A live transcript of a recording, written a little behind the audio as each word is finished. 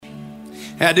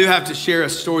Hey, I do have to share a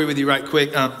story with you right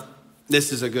quick.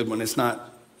 This is a good one. It's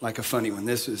not like a funny one.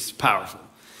 This is powerful.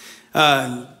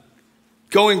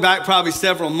 Going back probably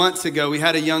several months ago, we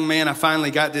had a young man. I finally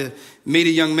got to meet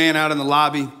a young man out in the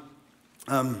lobby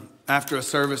after a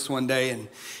service one day. And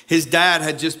his dad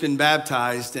had just been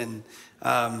baptized. And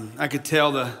I could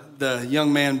tell the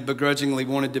young man begrudgingly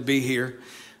wanted to be here.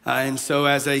 And so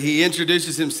as he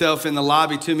introduces himself in the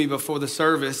lobby to me before the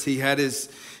service, he had his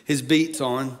beats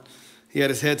on. He had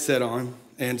his headset on.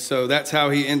 And so that's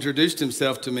how he introduced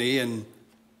himself to me. And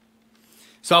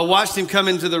so I watched him come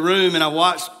into the room, and I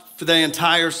watched for the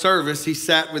entire service, he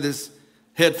sat with his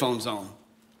headphones on.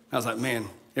 I was like, man,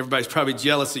 everybody's probably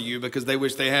jealous of you because they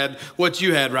wish they had what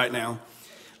you had right now.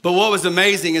 But what was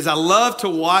amazing is I love to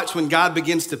watch when God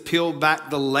begins to peel back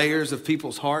the layers of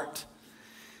people's heart.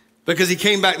 Because he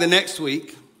came back the next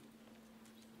week,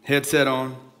 headset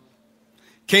on.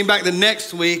 Came back the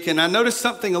next week, and I noticed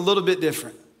something a little bit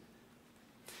different.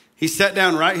 He sat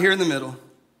down right here in the middle,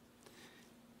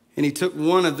 and he took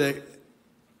one of the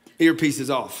earpieces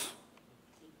off.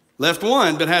 Left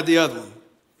one, but had the other one.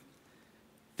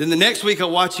 Then the next week I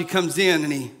watch he comes in,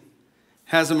 and he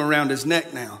has them around his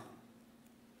neck now.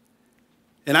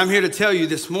 And I'm here to tell you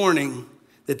this morning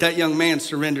that young man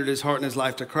surrendered his heart and his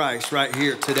life to Christ right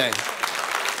here today.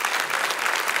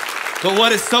 But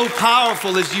what is so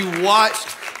powerful is you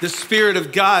watched the Spirit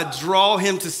of God draw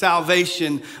him to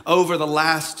salvation over the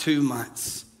last 2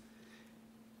 months.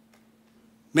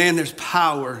 Man, there's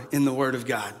power in the Word of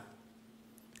God.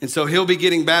 And so he'll be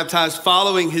getting baptized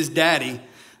following his daddy,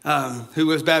 who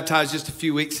was baptized just a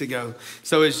few weeks ago.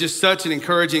 So it's just such an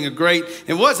encouraging,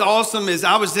 and what's awesome is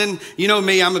I was in, you know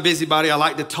me, I'm a busybody. I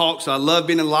like to talk, so I love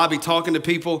being in the lobby talking to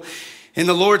people. And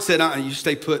the Lord said, you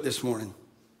stay put this morning.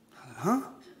 Huh?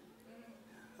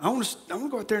 I want to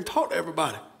go out there and talk to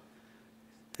everybody.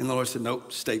 And the Lord said,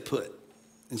 nope, stay put.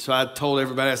 And so I told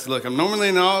everybody, I said, look, I'm normally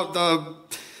in the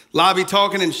lobby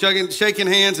talking and shaking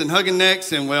hands and hugging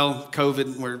necks and, well,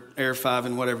 COVID, we're Air 5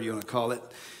 and whatever you want to call it.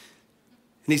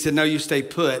 And he said, no, you stay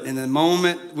put. And the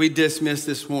moment we dismissed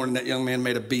this morning, that young man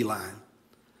made a beeline.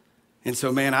 And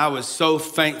so, man, I was so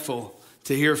thankful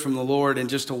to hear from the Lord and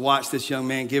just to watch this young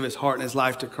man give his heart and his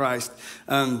life to Christ.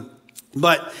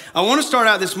 But I want to start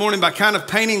out this morning by kind of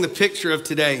painting the picture of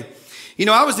today. You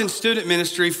know, I was in student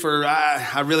ministry for,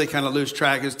 I really kind of lose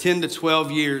track. It was 10 to 12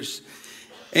 years.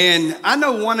 And I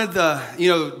know one of the,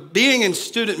 being in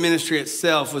student ministry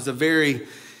itself was a very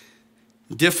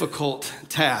difficult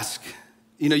task.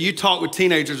 You know, you talk with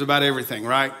teenagers about everything,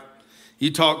 right? You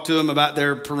talk to them about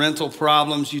their parental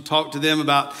problems. You talk to them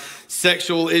about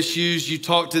sexual issues. You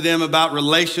talk to them about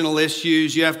relational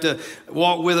issues. You have to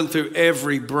walk with them through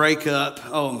every breakup.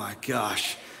 Oh my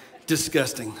gosh,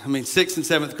 disgusting. I mean, 6th and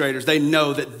 7th graders, they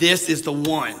know that this is the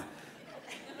one.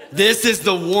 This is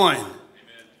the one.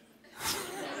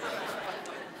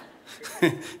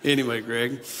 Anyway,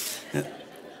 Greg.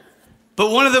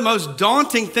 But one of the most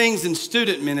daunting things in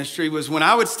student ministry was when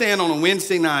I would stand on a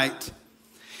Wednesday night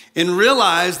and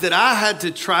realize that I had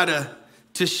to try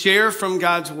to share from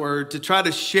God's word, to try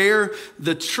to share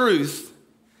the truth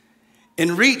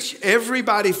and reach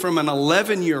everybody from an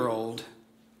 11-year-old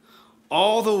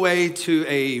all the way to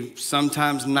a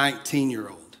sometimes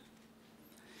 19-year-old.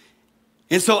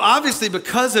 And so obviously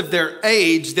because of their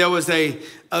age, there was a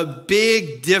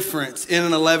big difference in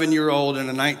an 11-year-old and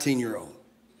a 19-year-old.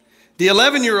 The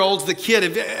 11-year-old's the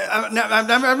kid. I've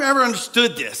never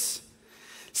understood this.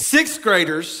 6th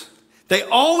graders, they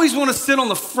always want to sit on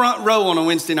the front row on a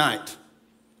Wednesday night.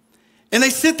 And they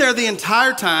sit there the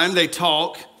entire time. They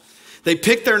talk. They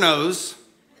pick their nose.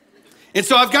 And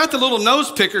so I've got the little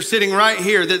nose picker sitting right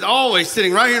here, that's always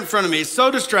sitting right here in front of me. It's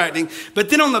so distracting. But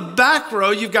then on the back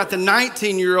row, you've got the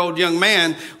 19-year-old young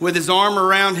man with his arm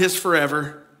around his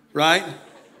forever, right?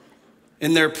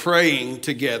 And they're praying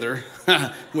together.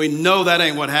 We know that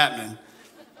ain't what happening.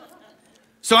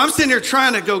 So I'm sitting here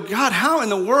trying to go, God, how in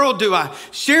the world do I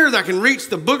share that I can reach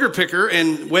the booger picker?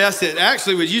 And Wes, it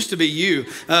actually used to be you.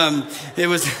 It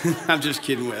was, I'm just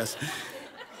kidding, Wes.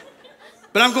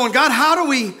 But I'm going, God, how do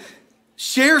we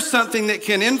share something that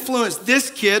can influence this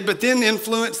kid, but then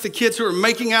influence the kids who are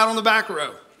making out on the back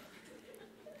row?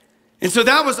 And so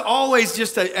that was always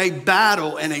just a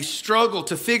battle and a struggle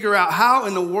to figure out how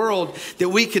in the world that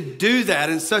we could do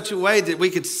that in such a way that we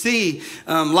could see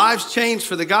lives change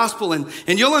for the gospel. And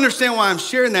you'll understand why I'm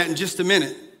sharing that in just a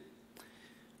minute.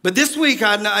 But this week,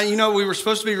 we were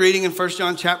supposed to be reading in 1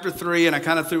 John chapter 3, and I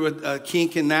kind of threw a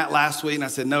kink in that last week. And I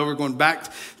said, no, we're going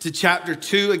back to chapter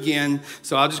 2 again.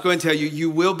 So I'll just go ahead and tell you, you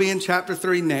will be in chapter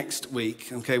 3 next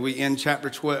week. Okay, we end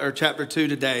chapter 2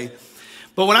 today.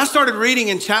 But when I started reading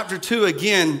in chapter 2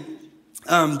 again,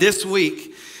 this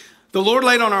week, the Lord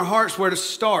laid on our hearts where to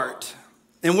start.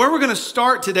 And where we're going to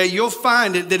start today, you'll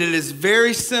find that it is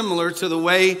very similar to the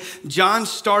way John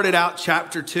started out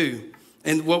chapter 2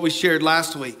 and what we shared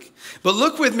last week. But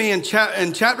look with me in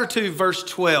chapter 2, verse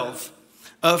 12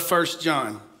 of 1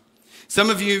 John.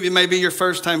 Some of you, it may be your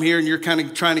first time here and you're kind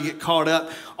of trying to get caught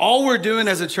up. All we're doing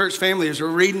as a church family is we're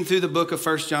reading through the book of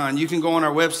 1 John. You can go on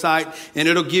our website and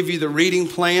it'll give you the reading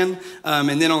plan.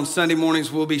 And then on Sunday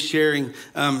mornings, we'll be sharing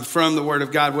from the Word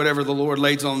of God, whatever the Lord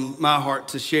lays on my heart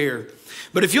to share.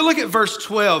 But if you look at verse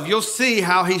 12, you'll see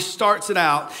how he starts it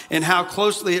out and how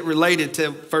closely it related to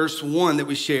verse 1 that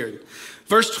we shared.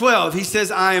 Verse 12, he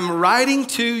says, I am writing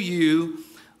to you,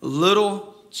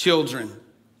 little children,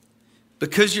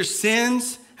 because your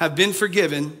sins have been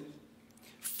forgiven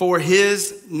for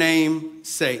his name's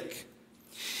sake.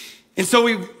 And so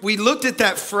we looked at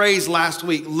that phrase last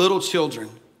week, little children.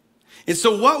 And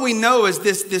so what we know is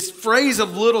this phrase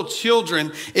of little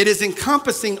children, it is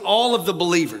encompassing all of the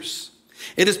believers.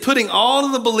 It is putting all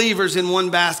of the believers in one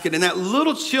basket. And that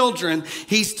little children,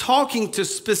 he's talking to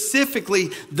specifically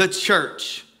the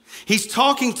church. He's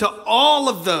talking to all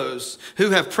of those who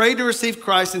have prayed to receive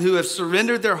Christ and who have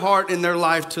surrendered their heart and their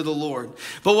life to the Lord.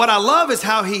 But what I love is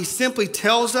how he simply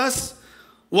tells us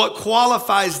what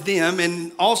qualifies them,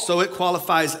 and also it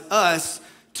qualifies us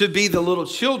to be the little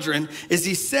children, is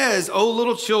he says, "O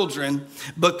little children,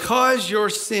 because your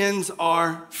sins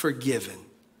are forgiven."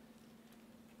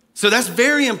 So that's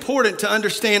very important to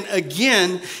understand,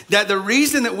 again, that the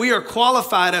reason that we are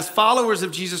qualified as followers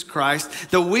of Jesus Christ,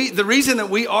 the reason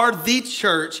that we are the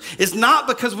church, is not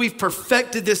because we've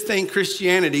perfected this thing,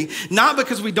 Christianity, not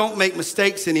because we don't make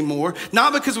mistakes anymore,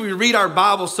 not because we read our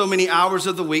Bible so many hours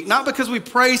of the week, not because we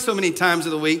pray so many times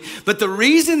of the week, but the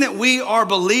reason that we are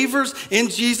believers in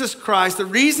Jesus Christ, the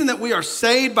reason that we are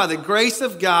saved by the grace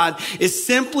of God, is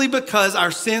simply because our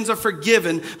sins are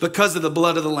forgiven because of the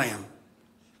blood of the Lamb.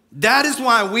 That is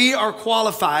why we are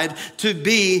qualified to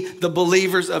be the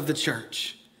believers of the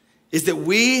church, is that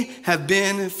we have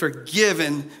been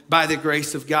forgiven by the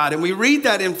grace of God. And we read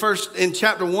that in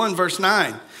chapter 1, verse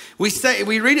 9.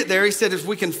 We read it there. He said, if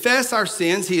we confess our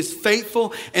sins, he is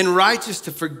faithful and righteous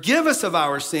to forgive us of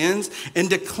our sins and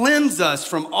to cleanse us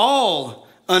from all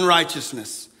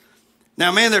unrighteousness.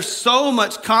 Now, man, there's so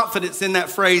much confidence in that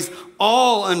phrase,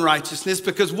 all unrighteousness,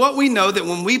 because what we know that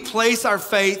when we place our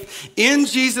faith in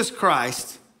Jesus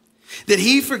Christ, that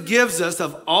he forgives us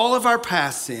of all of our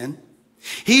past sin,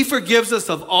 he forgives us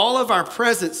of all of our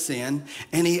present sin,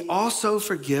 and he also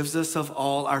forgives us of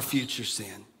all our future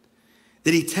sin,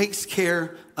 that he takes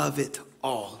care of it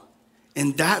all.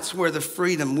 And that's where the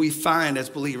freedom we find as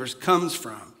believers comes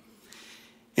from.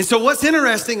 And so what's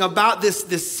interesting about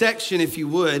this section, if you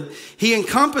would, he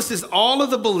encompasses all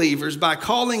of the believers by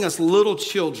calling us little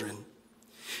children.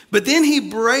 But then he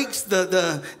breaks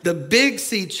the big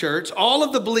C church, all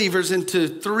of the believers, into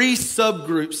three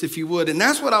subgroups, if you would. And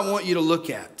that's what I want you to look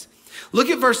at. Look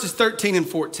at verses 13 and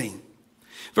 14.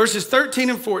 Verses 13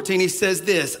 and 14, he says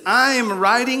this, I am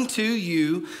writing to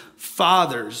you,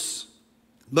 fathers,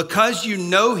 because you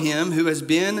know him who has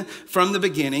been from the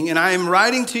beginning. And I am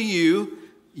writing to you,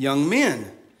 young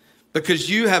men, because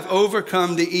you have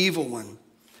overcome the evil one.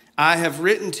 I have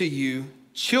written to you,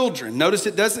 children. Notice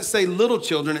it doesn't say little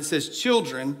children, it says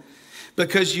children,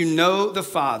 because you know the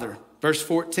Father. Verse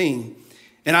 14,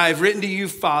 and I have written to you,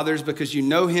 fathers, because you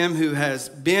know him who has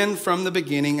been from the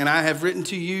beginning. And I have written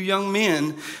to you, young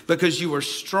men, because you are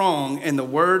strong and the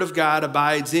word of God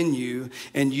abides in you,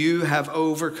 and you have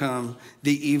overcome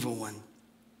the evil one.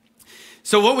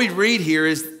 So what we read here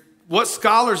is what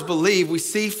scholars believe. We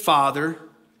see father,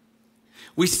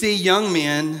 we see young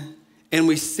men, and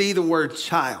we see the word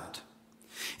child.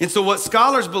 And so what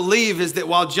scholars believe is that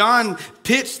while John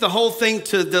pitched the whole thing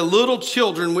to the little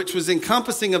children, which was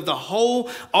encompassing of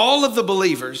all of the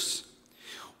believers,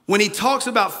 when he talks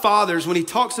about fathers, when he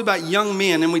talks about young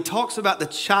men, and when he talks about the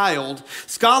child,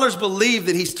 scholars believe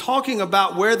that he's talking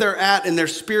about where they're at in their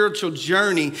spiritual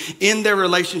journey, in their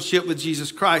relationship with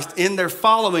Jesus Christ, in their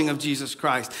following of Jesus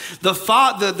Christ. The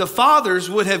fathers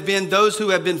would have been those who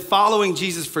have been following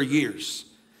Jesus for years,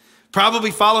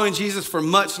 probably following Jesus for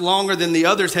much longer than the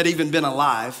others had even been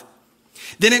alive.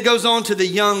 Then it goes on to the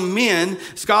young men.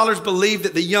 Scholars believe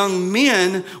that the young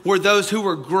men were those who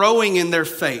were growing in their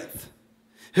faith,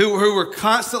 who were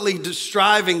constantly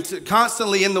striving,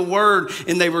 constantly in the word,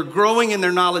 and they were growing in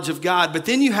their knowledge of God. But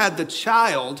then you had the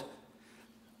child,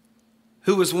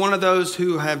 who was one of those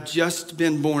who have just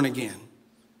been born again.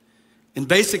 And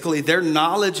basically their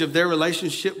knowledge of their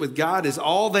relationship with God is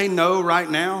all they know right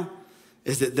now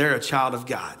is that they're a child of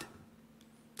God.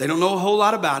 They don't know a whole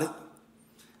lot about it.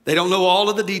 They don't know all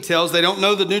of the details. They don't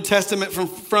know the New Testament from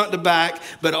front to back,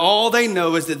 but all they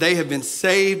know is that they have been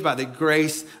saved by the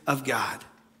grace of God.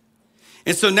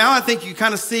 And so now I think you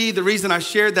kind of see the reason I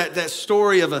shared that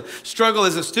story of a struggle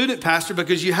as a student pastor,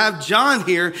 because you have John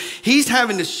here. He's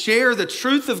having to share the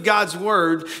truth of God's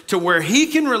word to where he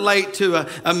can relate to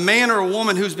a man or a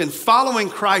woman who's been following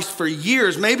Christ for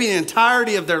years, maybe the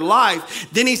entirety of their life.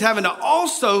 Then he's having to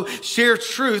also share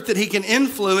truth that he can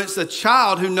influence a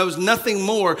child who knows nothing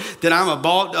more than I'm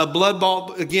a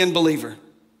blood-bought again believer.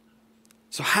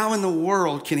 So how in the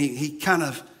world can he kind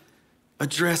of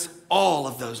address all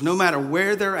of those, no matter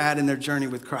where they're at in their journey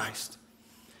with Christ?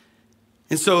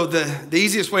 And so the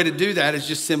easiest way to do that is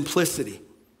just simplicity.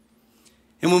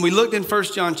 And when we looked in 1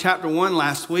 John chapter 1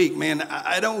 last week, man,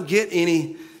 I don't get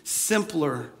any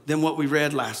simpler than what we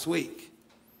read last week.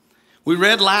 We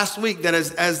read last week that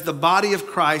as the body of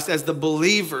Christ, as the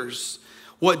believers,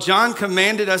 what John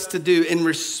commanded us to do in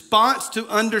response to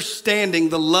understanding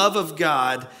the love of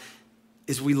God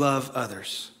is we love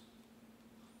others.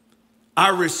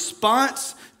 Our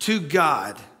response to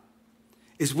God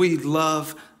is we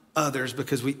love others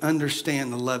because we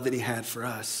understand the love that he had for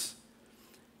us.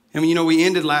 And we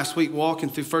ended last week walking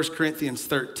through 1 Corinthians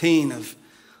 13 of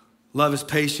love is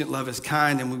patient, love is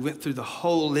kind, and we went through the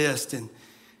whole list. And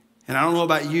I don't know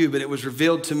about you, but it was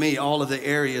revealed to me all of the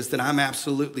areas that I'm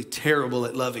absolutely terrible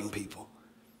at loving people.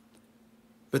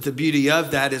 But the beauty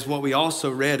of that is what we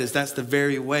also read is that's the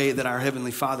very way that our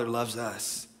Heavenly Father loves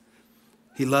us.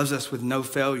 He loves us with no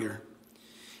failure.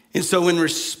 And so in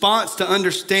response to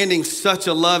understanding such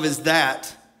a love as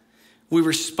that, we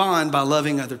respond by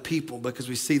loving other people because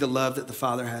we see the love that the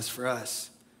Father has for us.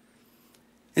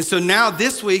 And so now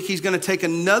this week, he's going to take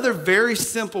another very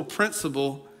simple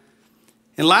principle.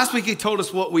 And last week, he told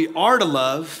us what we are to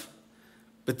love.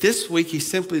 But this week, he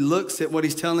simply looks at what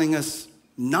he's telling us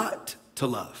not to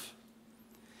love.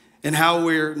 And how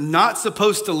we're not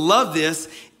supposed to love this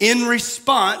in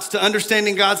response to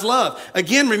understanding God's love.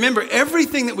 Again, remember,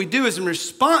 everything that we do is in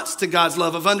response to God's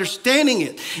love, of understanding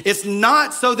it. It's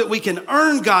not so that we can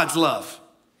earn God's love.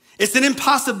 It's an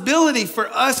impossibility for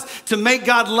us to make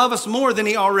God love us more than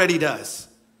he already does.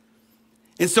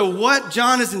 And so what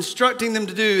John is instructing them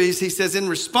to do is he says, in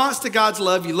response to God's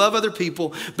love, you love other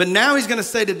people. But now he's going to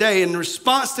say today, in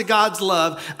response to God's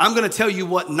love, I'm going to tell you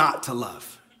what not to love.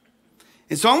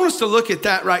 And so I want us to look at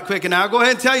that right quick. And I'll go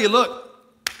ahead and tell you, look,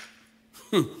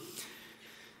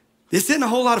 this isn't a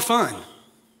whole lot of fun,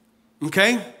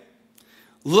 okay?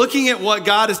 Looking at what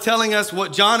God is telling us,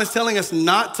 what John is telling us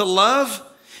not to love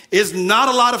is not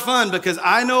a lot of fun, because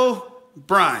I know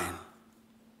Brian.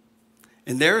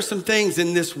 And there are some things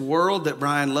in this world that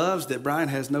Brian loves that Brian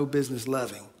has no business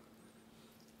loving,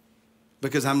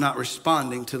 because I'm not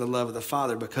responding to the love of the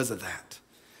Father because of that.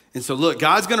 And so look,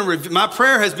 God's going to, my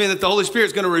prayer has been that the Holy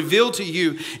Spirit's going to reveal to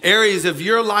you areas of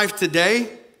your life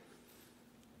today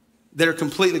that are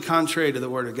completely contrary to the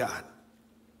Word of God.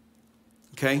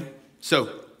 Okay? So,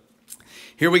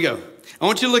 here we go. I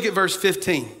want you to look at verse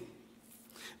 15.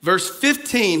 Verse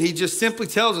 15, he just simply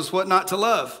tells us what not to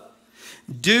love.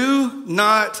 Do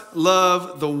not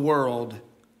love the world,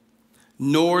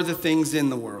 nor the things in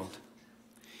the world.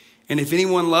 And if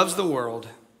anyone loves the world,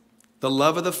 the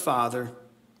love of the Father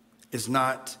is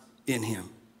not in him.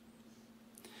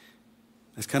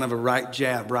 That's kind of a right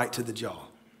jab, right to the jaw.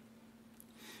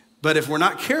 But if we're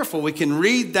not careful, we can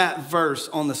read that verse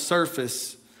on the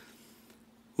surface.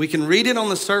 We can read it on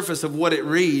the surface of what it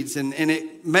reads, and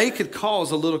it could cause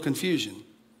a little confusion.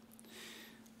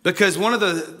 Because one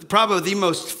of probably the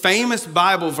most famous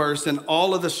Bible verse in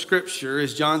all of the scripture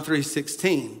is John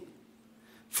 3:16.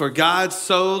 For God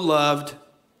so loved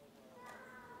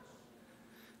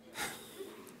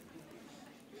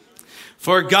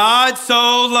For God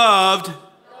so loved,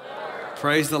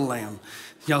 praise the Lamb.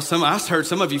 Y'all, I heard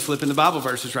some of you flipping the Bible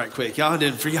verses right quick. Y'all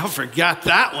forgot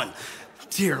that one.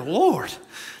 Dear Lord.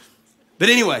 But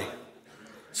anyway,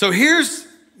 so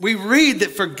we read that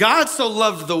for God so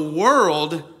loved the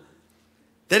world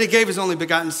that he gave his only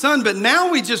begotten son. But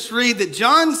now we just read that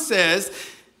John says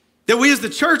that we as the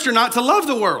church are not to love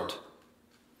the world.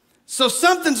 So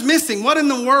something's missing. What in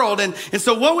the world? And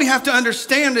so what we have to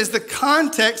understand is the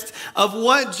context of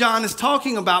what John is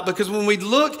talking about. Because when we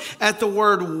look at the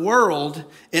word world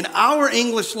in our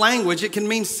English language, it can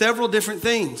mean several different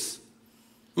things.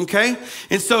 Okay?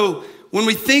 And so when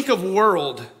we think of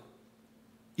world,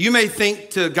 you may think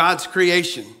to God's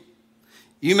creation.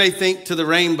 You may think to the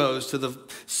rainbows, to the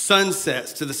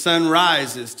sunsets, to the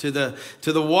sunrises, to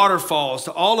the waterfalls,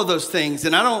 to all of those things.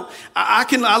 And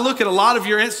I look at a lot of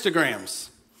your Instagrams,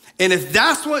 And if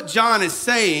that's what John is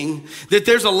saying, that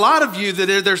there's a lot of you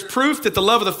that there's proof that the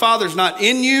love of the Father is not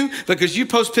in you because you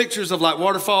post pictures of like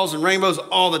waterfalls and rainbows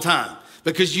all the time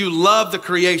because you love the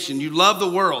creation, you love the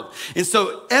world. And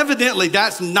so evidently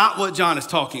that's not what John is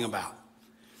talking about.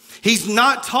 He's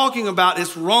not talking about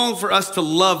it's wrong for us to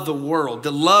love the world,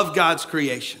 to love God's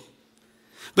creation.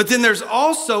 But then there's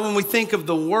also, when we think of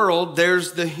the world,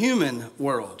 there's the human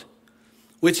world,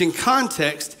 which in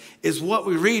context is what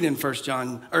we read in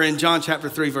in John chapter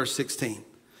 3, verse 16.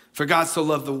 For God so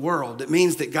loved the world. It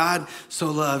means that God so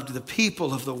loved the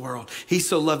people of the world. He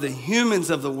so loved the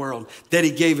humans of the world that he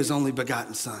gave his only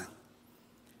begotten son.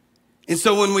 And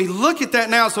so when we look at that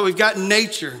now, so we've got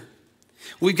nature,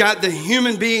 we've got the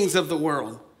human beings of the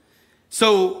world.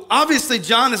 So obviously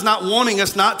John is not wanting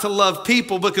us not to love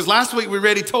people because last week we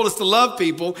read he told us to love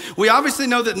people. We obviously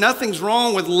know that nothing's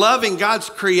wrong with loving God's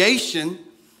creation.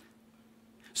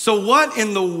 So what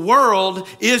in the world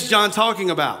is John talking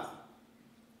about?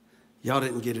 Y'all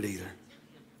didn't get it either.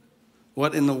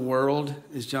 What in the world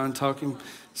is John talking?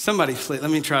 Somebody, let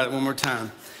me try it one more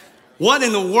time. What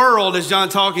in the world is John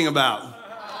talking about?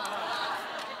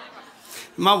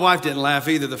 My wife didn't laugh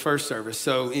either the first service.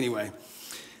 So anyway,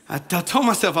 I told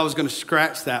myself I was going to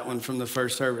scratch that one from the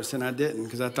first service, and I didn't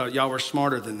because I thought y'all were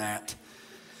smarter than that.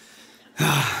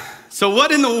 So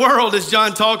what in the world is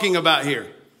John talking about here?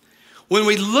 When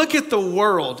we look at the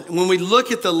world, when we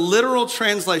look at the literal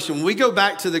translation, when we go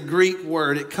back to the Greek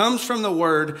word, it comes from the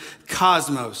word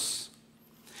cosmos.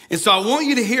 And so I want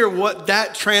you to hear what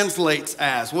that translates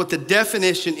as, what the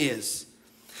definition is.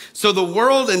 So the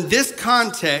world in this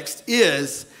context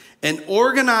is an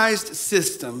organized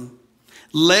system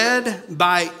led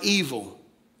by evil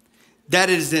that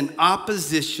is in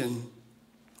opposition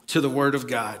to the word of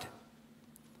God.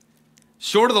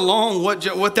 Short of the long,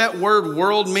 what that word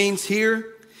world means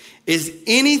here is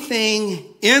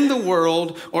anything in the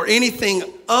world or anything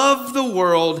of the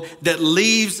world that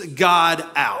leaves God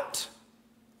out.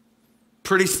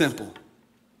 Pretty simple.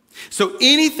 So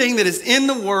anything that is in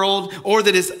the world or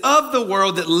that is of the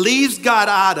world that leaves God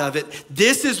out of it,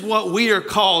 this is what we are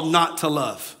called not to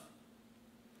love.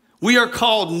 We are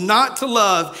called not to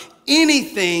love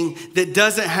anything that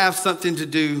doesn't have something to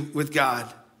do with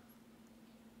God.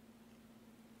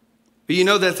 But you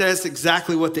know that that's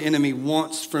exactly what the enemy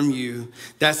wants from you.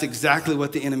 That's exactly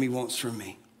what the enemy wants from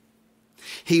me.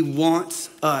 He wants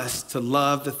us to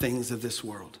love the things of this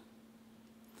world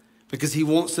because he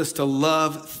wants us to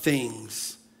love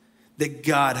things that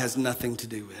God has nothing to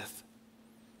do with.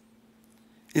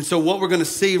 And so what we're going to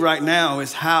see right now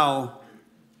is how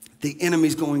the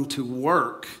enemy's going to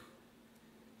work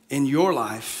in your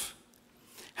life,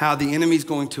 how the enemy's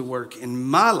going to work in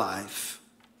my life,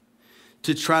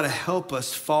 to try to help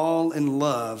us fall in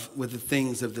love with the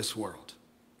things of this world.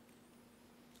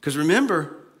 Because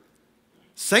remember,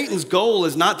 Satan's goal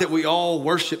is not that we all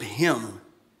worship him.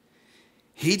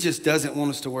 He just doesn't want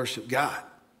us to worship God.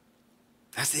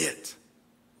 That's it.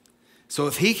 So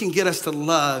if he can get us to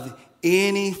love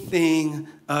anything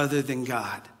other than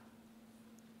God,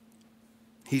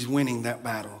 he's winning that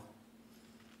battle.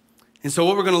 And so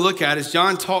what we're going to look at is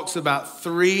John talks about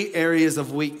 3 areas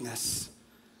of weakness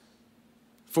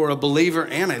for a believer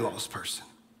and a lost person.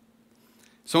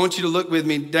 So I want you to look with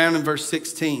me down in verse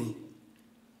 16.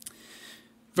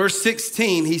 Verse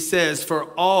 16, he says,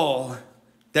 for all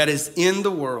that is in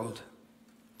the world,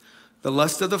 the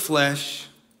lust of the flesh,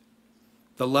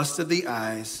 the lust of the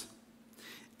eyes,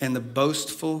 and the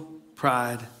boastful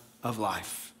pride of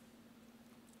life.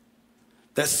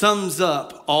 That sums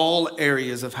up all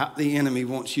areas of how the enemy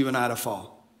wants you and I to fall.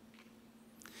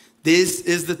 This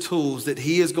is the tools that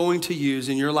he is going to use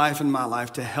in your life and my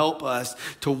life to help us,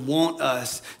 to want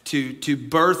us, to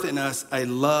birth in us a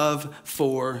love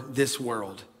for this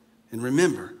world. And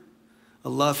remember, a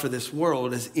love for this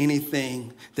world is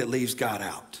anything that leaves God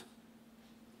out.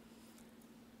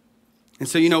 And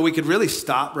so, we could really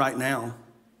stop right now.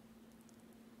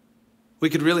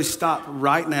 We could really stop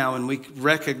right now and we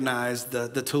recognize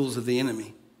the tools of the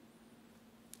enemy.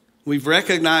 We've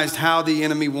recognized how the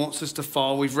enemy wants us to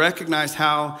fall. We've recognized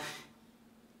how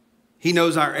he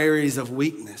knows our areas of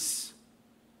weakness.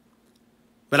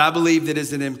 But I believe that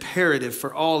it's an imperative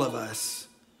for all of us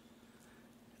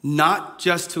not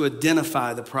just to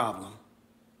identify the problem,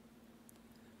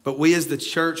 but we as the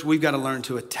church, we've got to learn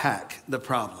to attack the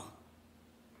problem.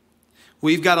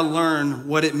 We've got to learn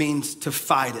what it means to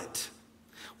fight it,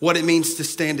 what it means to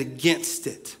stand against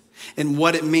it, and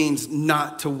what it means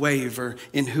not to waver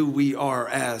in who we are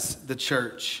as the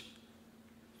church.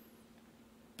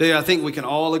 I think we can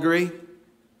all agree.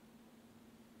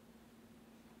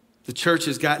 The church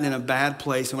has gotten in a bad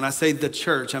place. And when I say the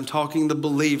church, I'm talking the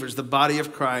believers, the body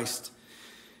of Christ.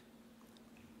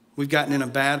 We've gotten in a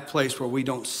bad place where we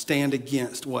don't stand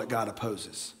against what God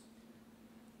opposes.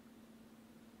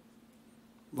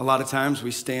 A lot of times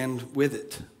we stand with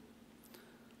it.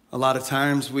 A lot of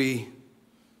times we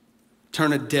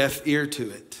turn a deaf ear to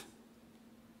it.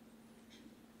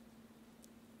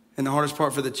 And the hardest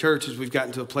part for the church is we've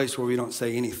gotten to a place where we don't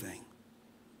say anything.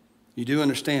 You do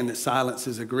understand that silence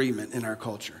is agreement in our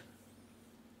culture.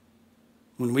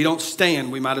 When we don't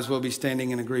stand, we might as well be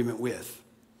standing in agreement with.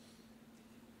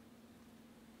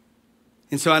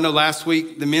 And so I know last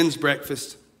week, the men's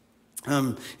breakfast,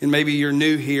 and maybe you're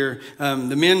new here,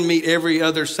 the men meet every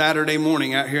other Saturday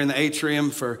morning out here in the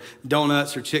atrium for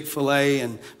donuts or Chick-fil-A.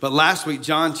 But last week,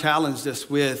 John challenged us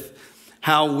with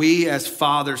how we as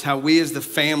fathers, how we as the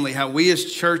family, how we as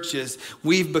churches,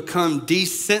 we've become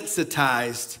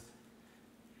desensitized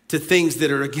to things that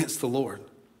are against the Lord.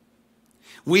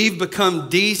 We've become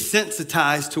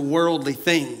desensitized to worldly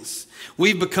things.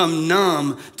 We've become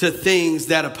numb to things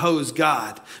that oppose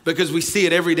God because we see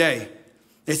it every day.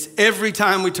 It's every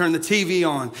time we turn the TV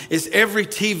on. It's every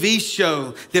TV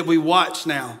show that we watch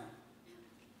now.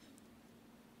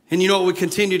 And you know what we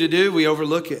continue to do? We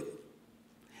overlook it.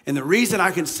 And the reason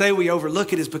I can say we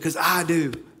overlook it is because I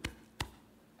do.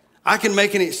 I can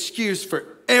make an excuse for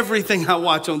everything I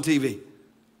watch on TV.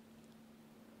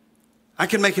 I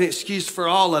can make an excuse for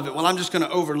all of it. Well, I'm just going to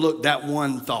overlook that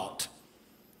one thought.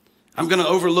 I'm going to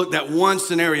overlook that one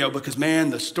scenario because,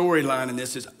 man, the storyline in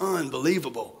this is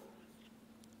unbelievable.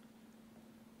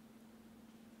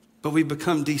 But we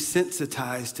become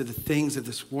desensitized to the things of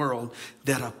this world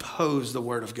that oppose the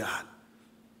Word of God.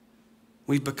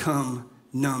 We've become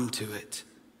numb to it.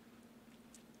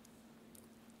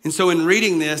 And so in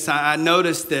reading this, I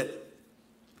noticed that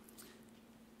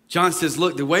John says,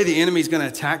 look, the way the enemy is going to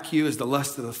attack you is the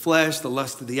lust of the flesh, the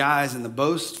lust of the eyes, and the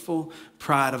boastful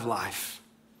pride of life.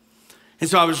 And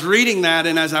so I was reading that,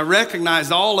 and as I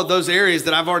recognized all of those areas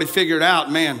that I've already figured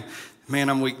out, man,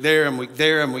 I'm weak there, I'm weak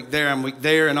there, I'm weak there, I'm weak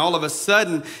there. And all of a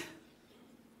sudden,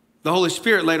 the Holy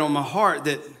Spirit laid on my heart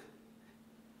that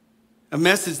a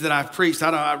message that I preached,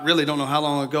 I really don't know how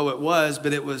long ago it was,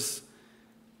 but it was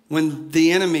when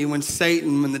the enemy, when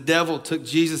Satan, when the devil took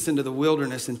Jesus into the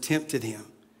wilderness and tempted him.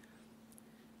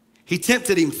 He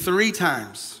tempted him 3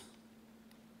 times.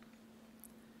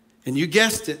 And you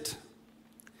guessed it.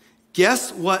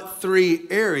 Guess what 3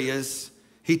 areas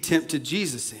he tempted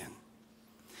Jesus in?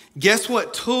 Guess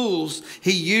what tools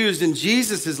he used in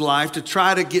Jesus' life to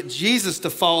try to get Jesus to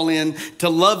fall in to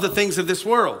love the things of this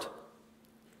world?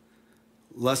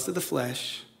 Lust of the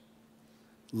flesh,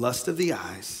 lust of the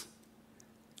eyes,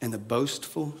 and the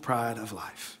boastful pride of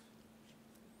life.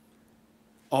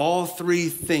 All 3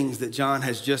 things that John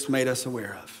has just made us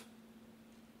aware of.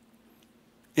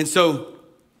 And so,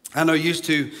 I know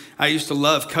I used to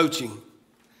love coaching.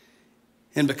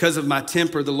 And because of my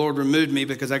temper, the Lord removed me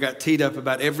because I got teed up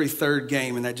about every 3rd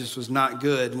game, and that just was not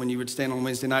good when you would stand on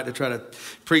Wednesday night to try to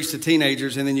preach to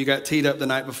teenagers, and then you got teed up the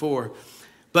night before.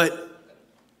 But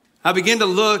I began to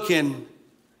look, and,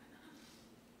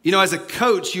 you know, as a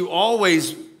coach, you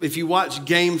always, if you watch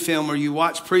game film or you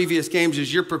watch previous games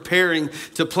as you're preparing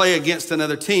to play against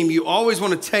another team, you always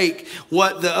want to take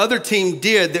what the other team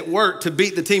did that worked to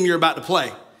beat the team you're about to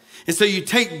play. And so you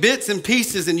take bits and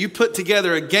pieces and you put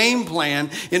together a game plan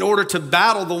in order to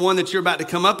battle the one that you're about to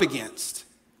come up against.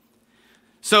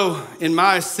 So in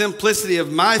my simplicity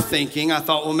of my thinking, I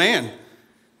thought, well, man,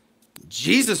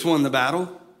 Jesus won the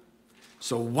battle.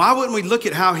 So why wouldn't we look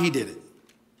at how he did it?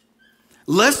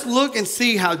 Let's look and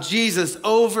see how Jesus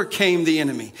overcame the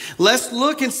enemy. Let's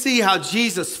look and see how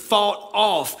Jesus fought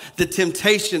off the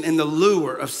temptation and the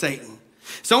lure of Satan.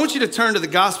 So I want you to turn to the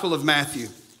Gospel of Matthew.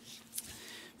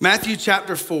 Matthew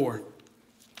chapter 4.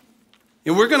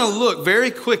 And we're going to look very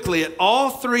quickly at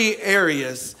all 3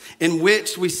 areas in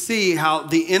which we see how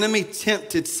the enemy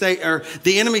tempted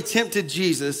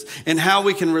Jesus and how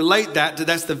we can relate that to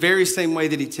that's the very same way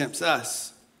that he tempts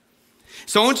us.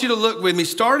 So I want you to look with me,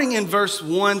 starting in verse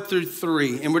 1 through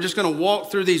 3, and we're just going to walk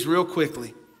through these real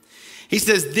quickly. He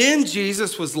says, then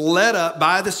Jesus was led up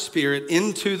by the Spirit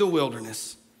into the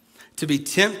wilderness to be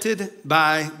tempted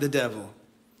by the devil.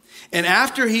 And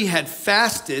after he had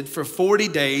fasted for 40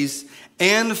 days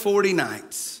and 40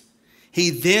 nights,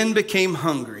 he then became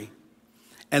hungry.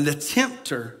 And the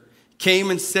tempter came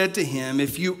and said to him,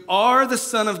 if you are the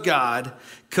Son of God,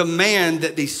 command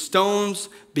that these stones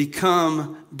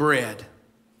become bread.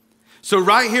 So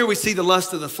right here we see the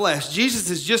lust of the flesh. Jesus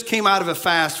has just came out of a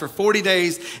fast for 40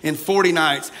 days and 40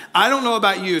 nights. I don't know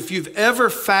about you, if you've ever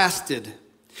fasted,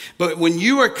 But when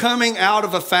you are coming out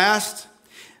of a fast,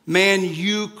 man,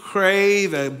 you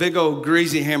crave a big old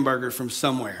greasy hamburger from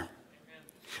somewhere.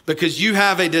 Because you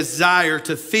have a desire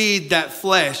to feed that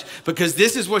flesh, because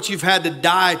this is what you've had to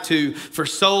die to for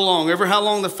so long. Ever how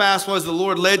long the fast was the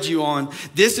Lord led you on,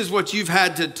 this is what you've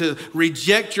had to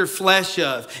reject your flesh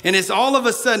of. And it's all of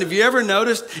a sudden, have you ever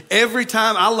noticed, every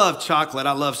time, I love chocolate,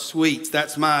 I love sweets.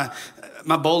 That's my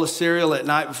bowl of cereal at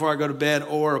night before I go to bed,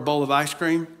 or a bowl of ice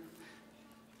cream.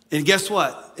 And guess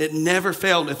what? It never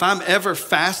failed. If I'm ever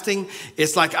fasting,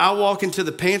 it's like I walk into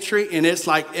the pantry and it's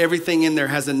like everything in there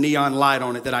has a neon light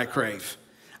on it that I crave.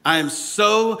 I am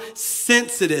so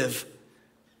sensitive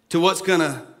to what's going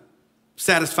to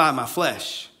satisfy my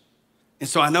flesh. And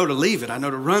so I know to leave it. I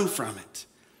know to run from it.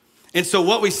 And so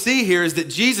what we see here is that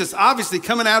Jesus, obviously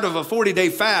coming out of a 40-day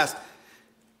fast,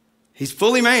 he's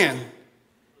fully man.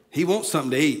 He wants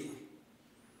something to eat.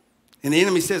 And the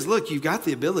enemy says, look, you've got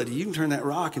the ability. You can turn that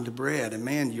rock into bread, and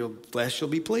man, your flesh will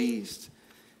be pleased.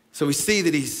 So we see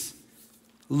that he's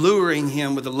luring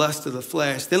him with the lust of the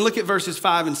flesh. Then look at verses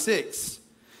 5 and 6.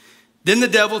 Then the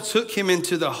devil took him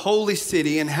into the holy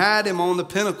city and had him on the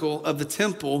pinnacle of the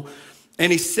temple.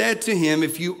 And he said to him,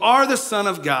 if you are the Son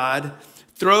of God,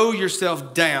 throw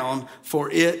yourself down,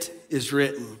 for it is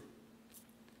written.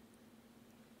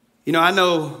 You know, I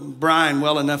know Brian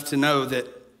well enough to know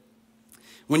that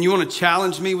when you want to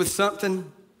challenge me with something,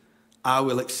 I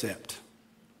will accept.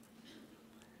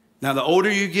 Now, the older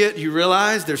you get, you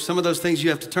realize there's some of those things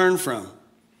you have to turn from.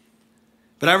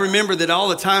 But I remember that all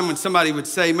the time when somebody would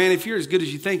say, man, if you're as good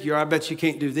as you think you are, I bet you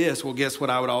can't do this. Well, guess what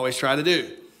I would always try to do?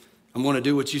 I'm going to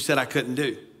do what you said I couldn't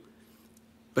do.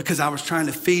 Because I was trying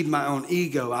to feed my own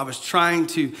ego. I was trying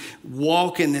to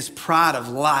walk in this pride of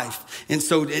life. And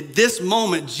so at this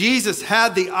moment, Jesus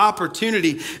had the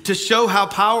opportunity to show how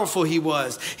powerful he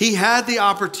was. He had the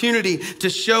opportunity to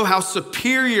show how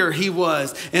superior he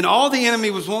was. And all the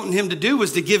enemy was wanting him to do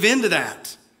was to give in to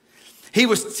that. He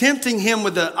was tempting him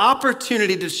with the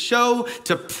opportunity to show,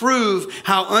 to prove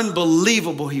how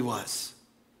unbelievable he was.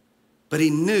 But he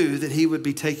knew that he would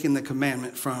be taking the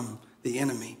commandment from the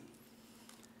enemy.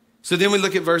 So then we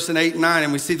look at verse 8 and 9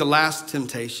 and we see the last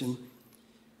temptation.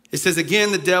 It says,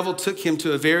 again, the devil took him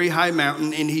to a very high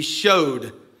mountain and he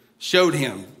showed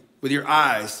him with your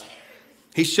eyes.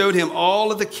 He showed him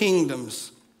all of the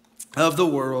kingdoms of the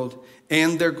world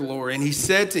and their glory. And he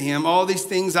said to him, all these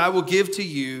things I will give to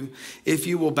you if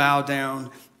you will bow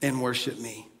down and worship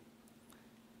me.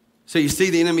 So you see,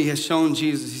 the enemy has shown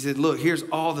Jesus. He said, look, here's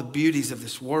all the beauties of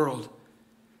this world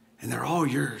and they're all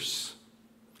yours.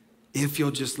 If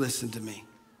you'll just listen to me.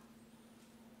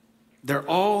 They're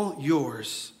all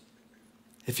yours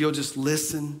if you'll just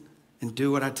listen and do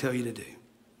what I tell you to do.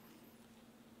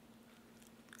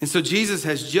 And so Jesus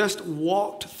has just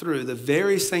walked through the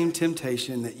very same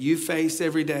temptation that you face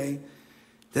every day,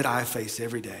 that I face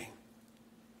every day.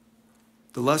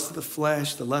 The lust of the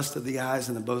flesh, the lust of the eyes,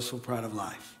 and the boastful pride of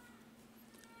life.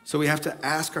 So we have to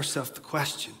ask ourselves the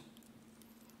question,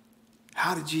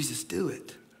 how did Jesus do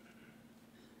it?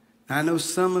 I know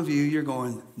some of you, you're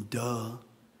going, duh,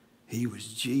 he was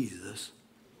Jesus.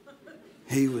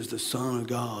 He was the Son of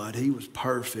God. He was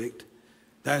perfect.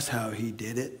 That's how he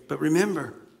did it. But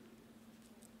remember,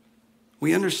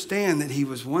 we understand that he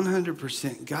was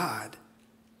 100% God,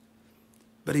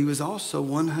 but he was also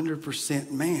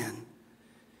 100% man.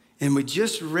 And we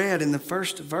just read in the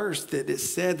first verse that it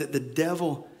said that the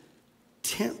devil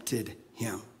tempted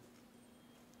him.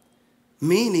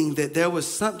 Meaning that there was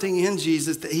something in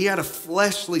Jesus, that he had a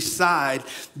fleshly side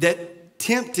that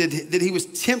he was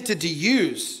tempted to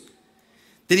use,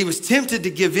 that he was tempted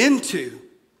to give into.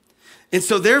 And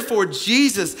so therefore,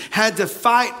 Jesus had to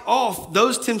fight off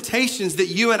those temptations that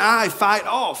you and I fight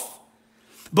off.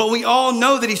 But we all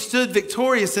know that he stood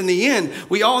victorious in the end.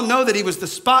 We all know that he was the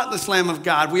spotless Lamb of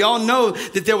God. We all know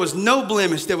that there was no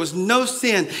blemish, there was no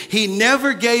sin. He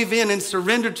never gave in and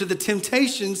surrendered to the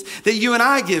temptations that you and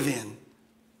I give in.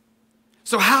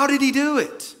 So how did he do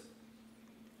it?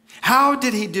 How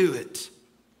did he do it?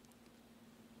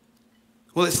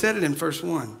 Well, it said it in verse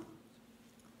 1.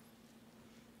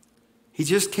 He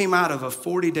just came out of a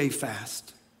 40-day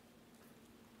fast.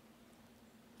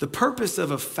 The purpose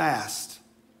of a fast,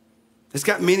 it's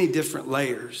got many different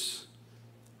layers.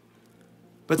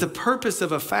 But the purpose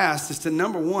of a fast is to,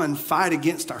 number one, fight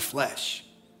against our flesh.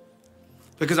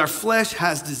 Because our flesh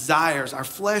has desires. Our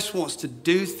flesh wants to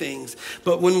do things.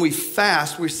 But when we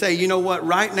fast, we say, you know what?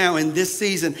 Right now in this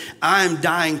season, I am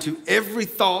dying to every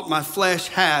thought my flesh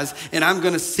has, and I'm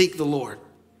going to seek the Lord.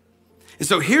 And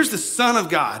so here's the Son of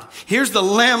God. Here's the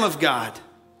Lamb of God.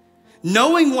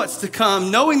 knowing what's to come,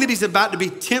 knowing that he's about to be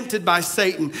tempted by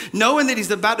Satan, knowing that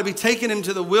he's about to be taken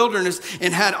into the wilderness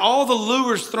and had all the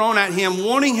lures thrown at him,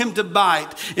 wanting him to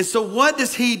bite. And so what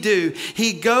does he do?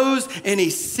 He goes and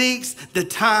he seeks the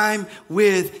time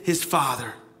with his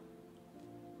Father.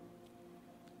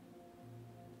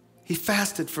 He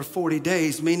fasted for 40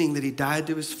 days, meaning that he died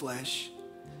to his flesh.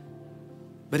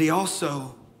 But he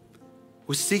also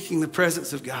was seeking the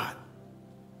presence of God.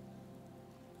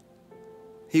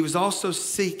 He was also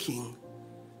seeking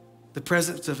the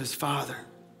presence of his Father.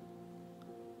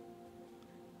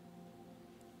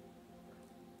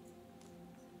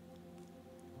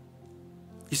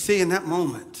 You see, in that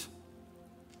moment,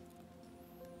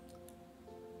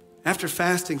 after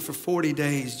fasting for 40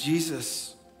 days,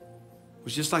 Jesus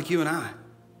was just like you and I.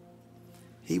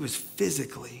 He was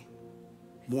physically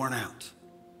worn out.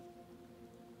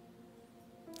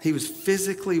 He was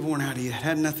physically worn out. He had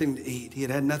had nothing to eat. He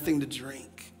had had nothing to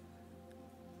drink.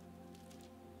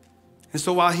 And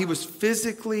so while he was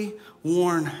physically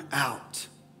worn out,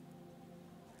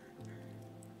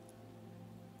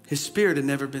 his spirit had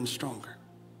never been stronger.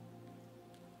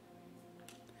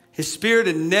 His spirit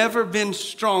had never been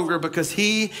stronger because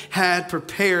he had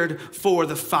prepared for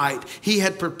the fight. He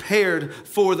had prepared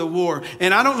for the war.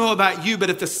 And I don't know about you, but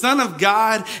if the Son of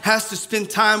God has to spend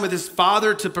time with his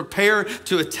Father to prepare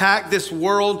to attack this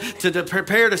world, to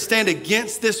prepare to stand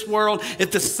against this world,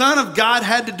 if the Son of God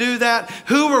had to do that,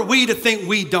 who are we to think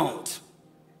we don't?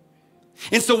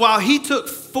 And so while he took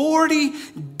 40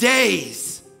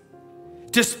 days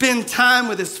to spend time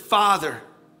with his Father,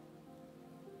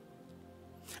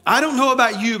 I don't know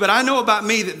about you, but I know about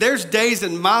me that there's days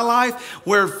in my life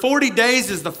where 40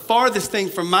 days is the farthest thing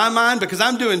from my mind because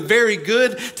I'm doing very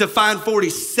good to find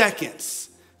 40 seconds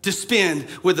to spend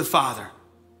with the Father.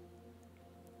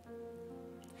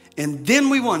 And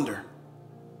then we wonder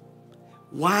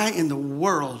why in the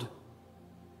world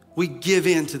we give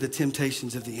in to the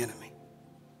temptations of the enemy.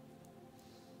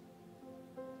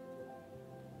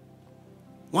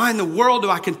 Why in the world do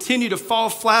I continue to fall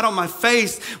flat on my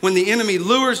face when the enemy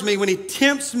lures me, when he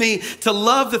tempts me to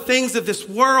love the things of this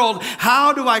world?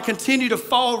 How do I continue to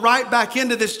fall right back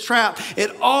into this trap?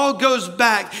 It all goes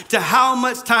back to how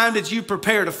much time did you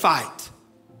prepare to fight?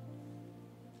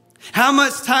 How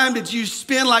much time did you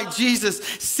spend like Jesus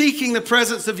seeking the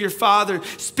presence of your Father,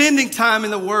 spending time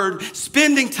in the Word,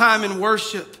 spending time in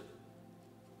worship?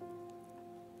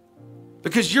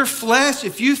 Because your flesh,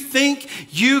 if you think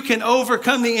you can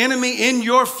overcome the enemy in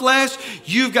your flesh,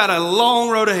 you've got a long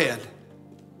road ahead.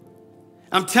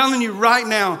 I'm telling you right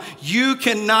now, you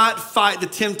cannot fight the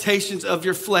temptations of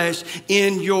your flesh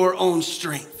in your own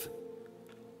strength.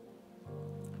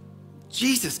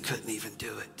 Jesus couldn't even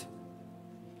do it.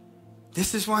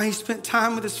 This is why he spent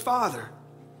time with his Father,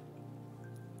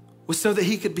 was so that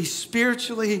he could be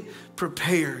spiritually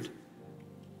prepared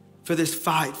for this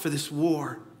fight, for this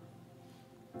war.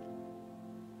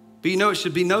 But you know, it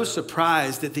should be no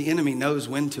surprise that the enemy knows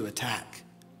when to attack.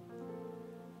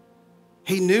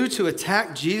 He knew to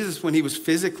attack Jesus when he was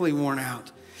physically worn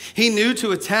out. He knew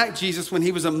to attack Jesus when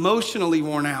he was emotionally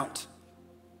worn out.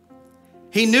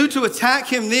 He knew to attack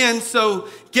him then, so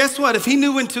guess what? If he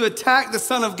knew when to attack the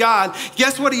Son of God,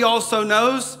 guess what he also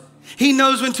knows? He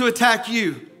knows when to attack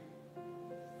you.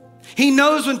 He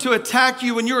knows when to attack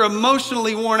you when you're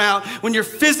emotionally worn out, when you're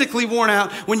physically worn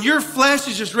out, when your flesh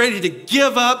is just ready to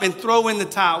give up and throw in the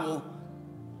towel.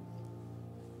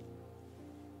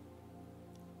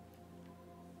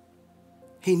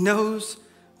 He knows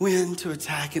when to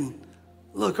attack. And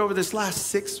look, over this last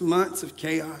 6 months of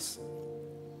chaos,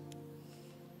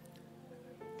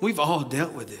 we've all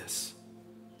dealt with this.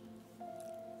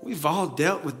 We've all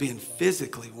dealt with being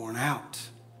physically worn out.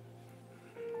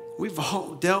 We've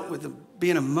all dealt with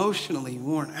being emotionally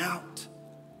worn out.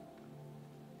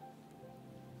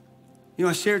 You know,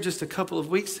 I shared just a couple of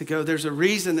weeks ago, there's a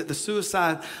reason that the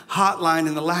suicide hotline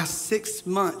in the last 6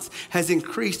 months has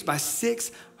increased by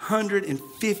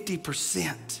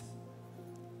 650%.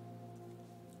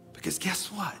 Because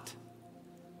guess what?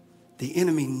 The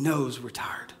enemy knows we're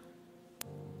tired.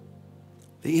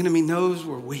 The enemy knows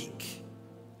we're weak.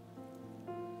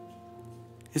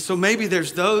 And so maybe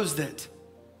there's those that,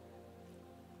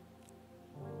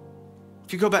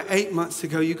 if you go back 8 months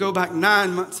ago, you go back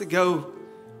 9 months ago,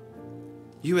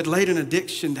 you had laid an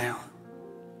addiction down.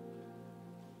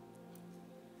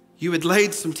 You had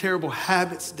laid some terrible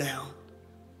habits down.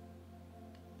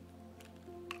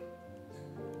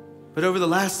 But over the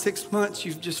last 6 months,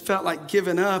 you've just felt like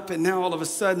giving up, and now all of a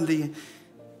sudden the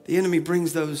enemy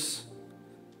brings those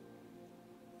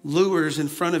lures in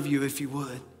front of you, if you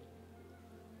would.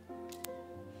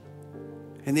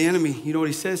 And the enemy, you know what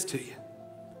he says to you?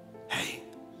 Hey,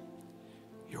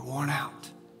 you're worn out.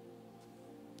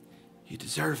 You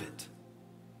deserve it.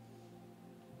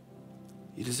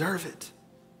 You deserve it.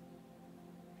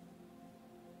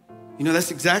 You know,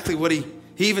 that's exactly what he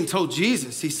even told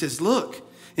Jesus. He says, look,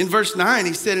 in verse 9,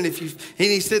 he said, and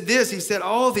he said this, he said,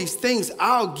 all these things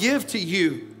I'll give to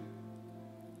you.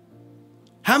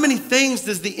 How many things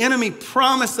does the enemy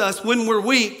promise us when we're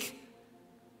weak?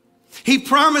 He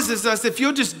promises us if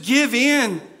you'll just give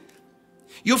in,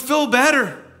 you'll feel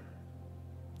better.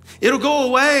 It'll go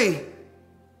away.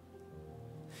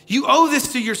 You owe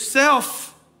this to yourself.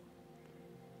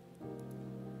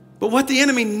 But what the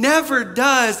enemy never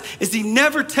does is he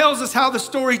never tells us how the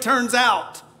story turns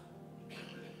out.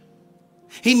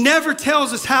 He never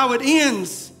tells us how it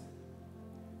ends.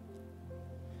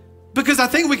 Because I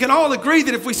think we can all agree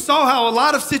that if we saw how a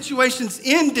lot of situations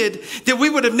ended, that we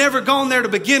would have never gone there to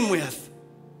begin with.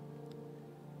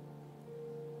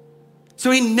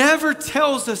 So he never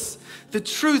tells us the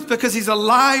truth because he's a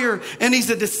liar and he's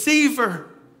a deceiver.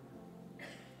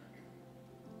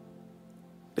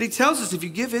 But he tells us if you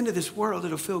give into this world,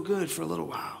 it'll feel good for a little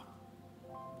while.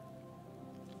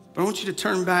 But I want you to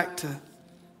turn back to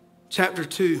chapter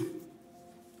 2,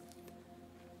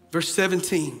 verse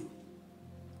 17.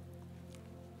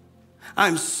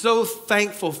 I'm so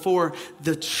thankful for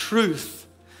the truth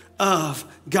of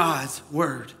God's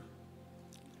word.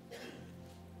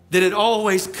 That it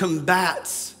always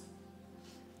combats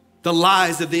the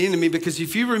lies of the enemy. Because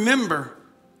if you remember,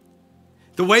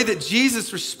 the way that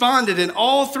Jesus responded in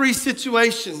all three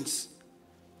situations,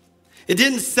 it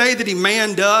didn't say that he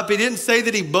manned up. It didn't say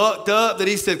that he bucked up, that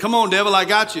he said, come on, devil, I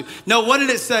got you. No, what did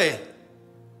it say?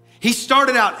 He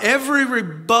started out every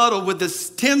rebuttal with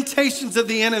the temptations of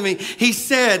the enemy. He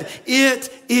said,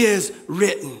 it is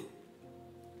written.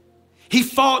 He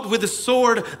fought with the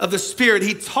sword of the Spirit.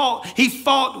 He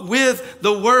fought with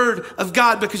the word of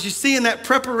God. Because you see, in that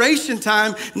preparation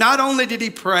time, not only did he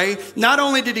pray, not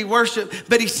only did he worship,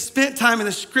 but he spent time in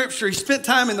the scripture. He spent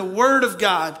time in the word of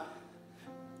God.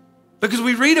 Because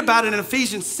we read about it in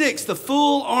Ephesians 6, the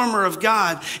full armor of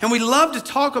God. And we love to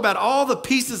talk about all the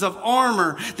pieces of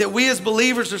armor that we as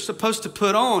believers are supposed to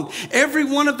put on. Every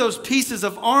one of those pieces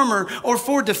of armor are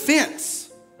for defense.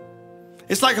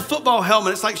 It's like a football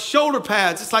helmet. It's like shoulder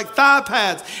pads. It's like thigh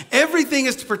pads. Everything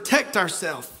is to protect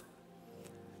ourselves.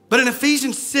 But in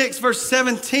Ephesians 6, verse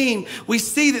 17, we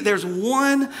see that there's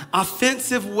one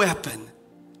offensive weapon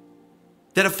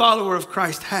that a follower of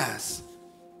Christ has.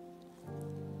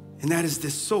 And that is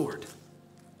this sword.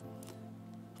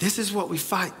 This is what we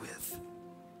fight with.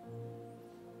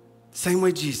 Same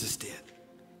way Jesus did.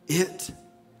 It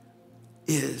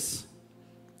is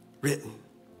written.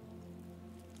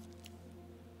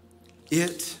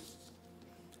 It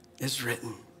is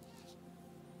written.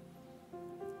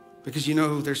 Because you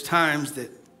know, there's times that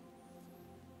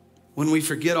when we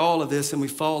forget all of this and we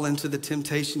fall into the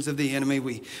temptations of the enemy,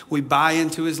 we buy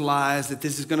into his lies that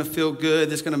this is going to feel good,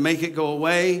 this is going to make it go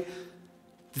away,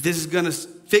 that this is going to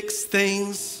fix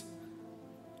things.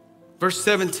 Verse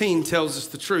 17 tells us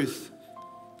the truth.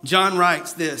 John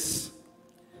writes this,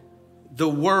 the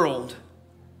world,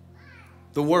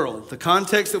 the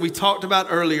context that we talked about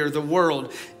earlier, the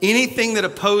world, anything that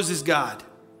opposes God,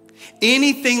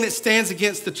 anything that stands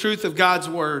against the truth of God's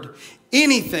word,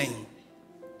 anything,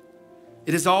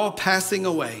 it is all passing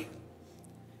away,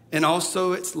 and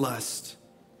also its lust.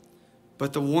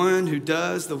 But the one who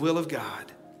does the will of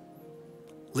God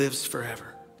lives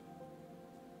forever.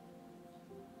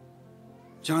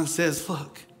 John says,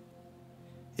 look,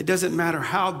 it doesn't matter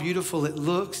how beautiful it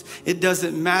looks. It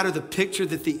doesn't matter the picture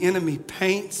that the enemy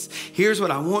paints. Here's what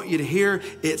I want you to hear.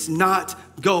 It's not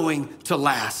going to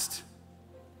last.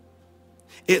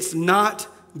 It's not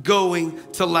going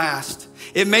to last.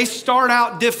 It may start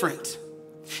out different.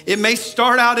 It may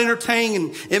start out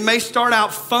entertaining. It may start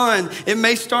out fun. It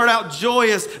may start out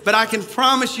joyous. But I can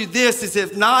promise you this is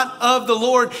if not of the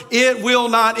Lord, it will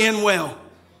not end well.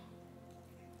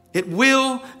 It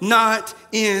will not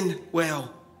end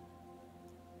well.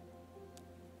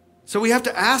 So we have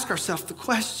to ask ourselves the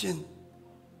question,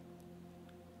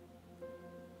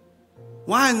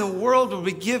 why in the world would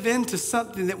we give in to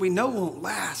something that we know won't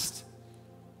last?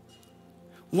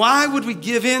 Why would we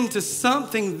give in to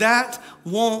something that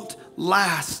won't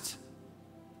last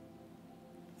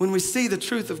when we see the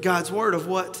truth of God's word of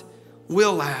what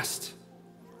will last?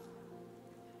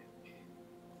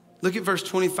 Look at verse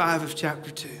 25 of chapter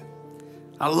 2.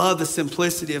 I love the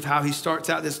simplicity of how he starts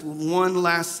out this one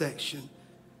last section.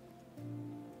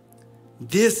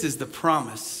 This is the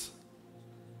promise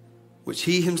which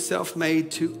he himself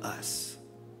made to us.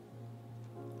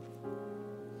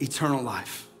 eternal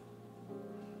life.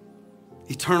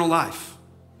 Eternal life.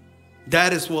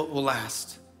 That is what will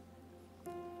last.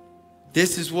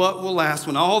 This is what will last.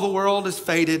 When all the world is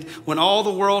faded, when all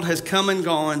the world has come and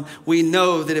gone, we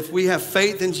know that if we have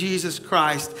faith in Jesus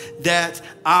Christ, that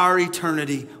our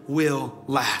eternity will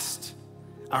last.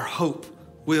 Our hope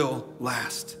will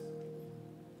last.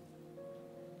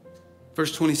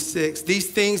 Verse 26,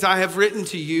 these things I have written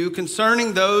to you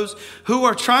concerning those who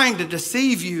are trying to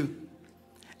deceive you.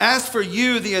 As for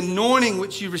you, the anointing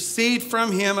which you received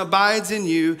from him abides in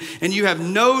you, and you have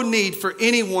no need for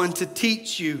anyone to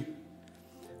teach you.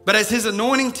 But as his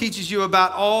anointing teaches you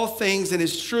about all things and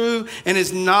is true and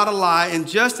is not a lie, and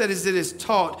just as it is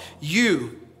taught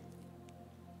you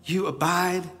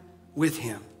abide with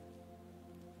him.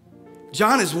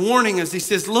 John is warning us. He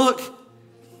says, look,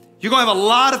 you're going to have a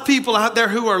lot of people out there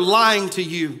who are lying to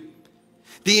you.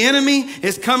 The enemy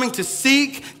is coming to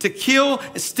seek, to kill,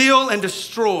 steal, and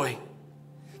destroy.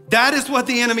 That is what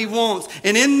the enemy wants.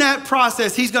 And in that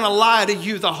process, he's going to lie to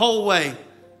you the whole way.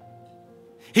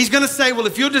 He's going to say, well,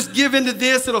 if you'll just give into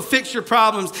this, it'll fix your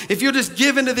problems. If you'll just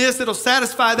give into this, it'll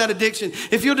satisfy that addiction.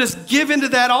 If you'll just give into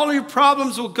that, all of your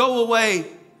problems will go away.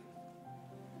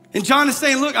 And John is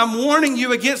saying, look, I'm warning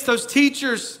you against those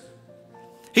teachers.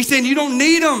 He's saying you don't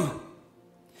need them.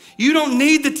 You don't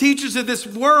need the teachers of this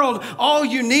world. All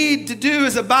you need to do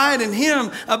is abide in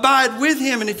him, abide with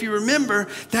him. And if you remember,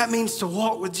 that means to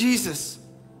walk with Jesus.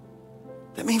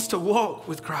 That means to walk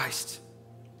with Christ.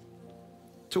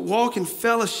 To walk in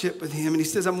fellowship with him. And he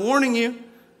says, I'm warning you,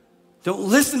 don't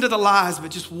listen to the lies,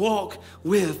 but just walk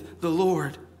with the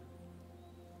Lord.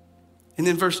 And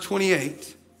then verse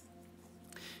 28,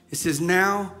 it says,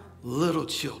 now little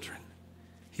children.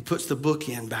 He puts the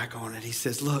bookend back on it. He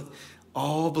says, look,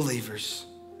 all believers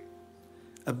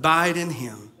abide in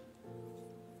him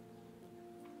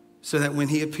so that when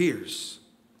he appears,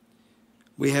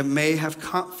 we may have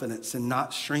confidence and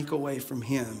not shrink away from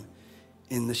him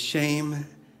in the shame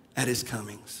at his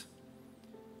comings.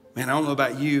 Man, I don't know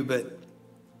about you, but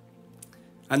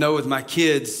I know with my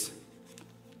kids,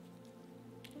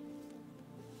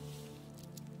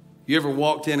 you ever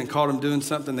walked in and caught them doing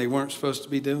something they weren't supposed to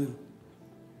be doing?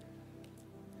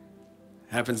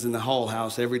 Happens in the Hall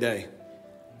house every day.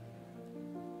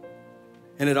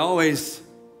 And it always,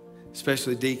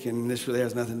 especially Deacon, this really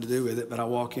has nothing to do with it, but I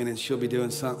walk in and she'll be doing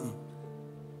something.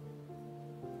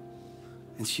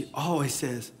 And she always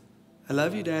says, I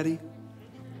love you, Daddy.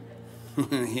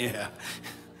 Yeah,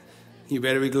 you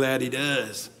better be glad he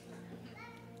does.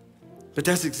 But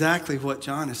that's exactly what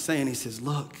John is saying. He says,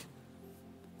 look,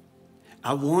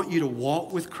 I want you to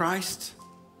walk with Christ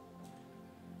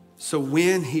so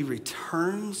when he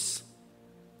returns,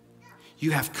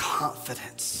 you have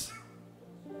confidence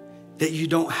that you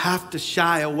don't have to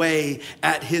shy away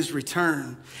at his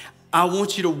return. I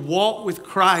want you to walk with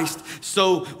Christ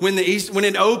so when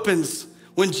it opens,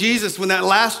 when that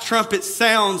last trumpet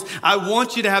sounds, I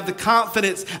want you to have the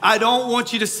confidence. I don't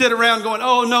want you to sit around going,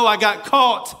 oh no, I got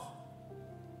caught.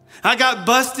 I got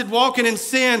busted walking in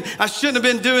sin. I shouldn't have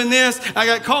been doing this. I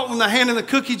got caught with my hand in the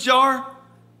cookie jar.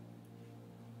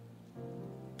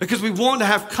 Because we want to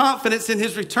have confidence in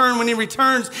his return when he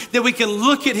returns, that we can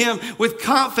look at him with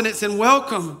confidence and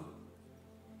welcome.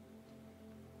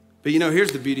 But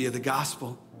here's the beauty of the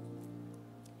gospel.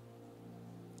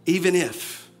 Even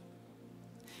if,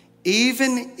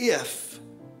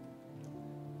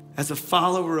 as a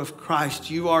follower of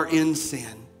Christ, you are in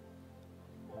sin,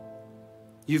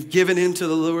 you've given in to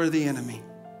the lure of the enemy,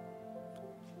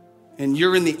 and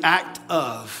you're in the act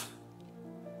of,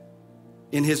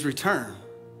 in his return,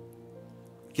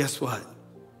 guess what?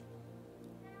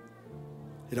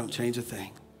 It don't change a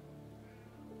thing.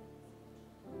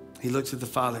 He looks at the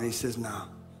Father and he says, no,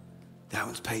 that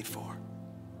one's paid for.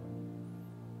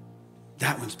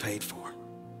 That one's paid for.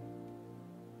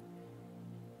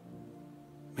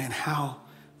 Man, how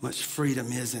much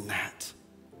freedom is in that?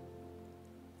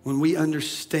 When we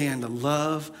understand a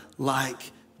love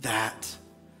like that,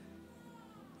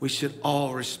 we should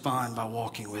all respond by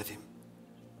walking with him.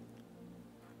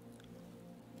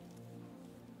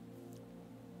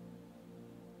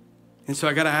 And so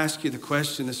I got to ask you the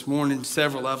question this morning,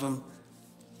 several of them.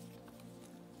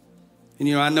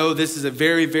 And I know this is a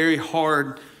very, very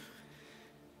hard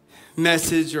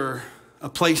message or a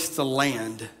place to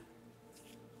land,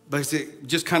 but it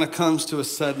just kind of comes to a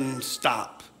sudden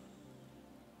stop.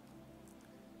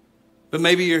 But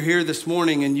maybe you're here this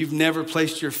morning and you've never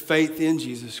placed your faith in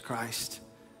Jesus Christ.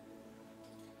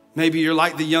 Maybe you're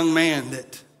like the young man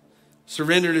that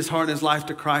surrendered his heart and his life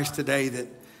to Christ today. That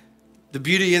the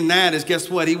beauty in that is, guess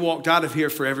what? He walked out of here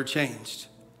forever changed.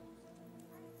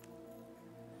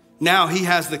 now he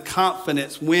has the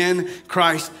confidence when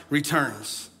Christ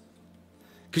returns.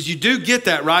 Because you do get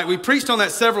that, right? We preached on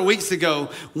that several weeks ago,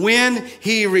 when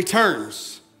he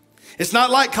returns. It's not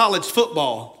like college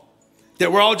football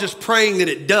that we're all just praying that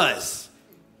it does.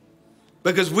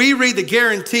 Because we read the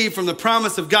guarantee from the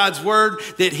promise of God's word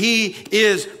that he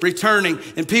is returning.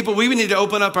 And people, we need to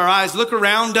open up our eyes. Look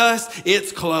around us.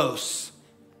 It's close.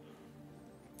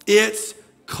 It's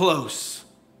close.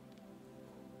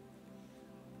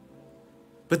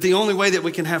 But the only way that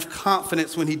we can have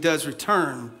confidence when he does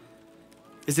return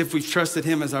is if we've trusted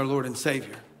him as our Lord and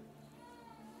Savior.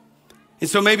 And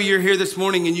so maybe you're here this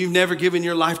morning and you've never given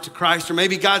your life to Christ, or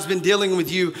maybe God's been dealing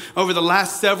with you over the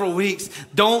last several weeks.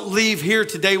 Don't leave here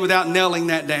today without nailing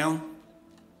that down.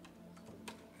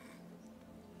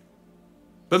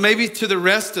 But maybe to the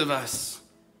rest of us,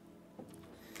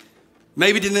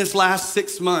 maybe in this last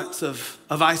 6 months of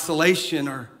isolation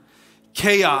or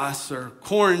chaos or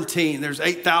quarantine, there's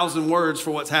 8,000 words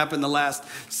for what's happened the last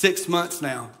 6 months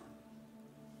now.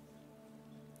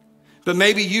 But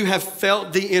maybe you have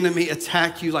felt the enemy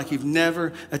attack you like he's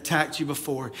never attacked you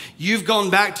before. You've gone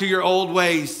back to your old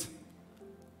ways.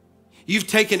 You've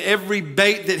taken every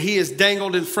bait that he has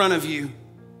dangled in front of you.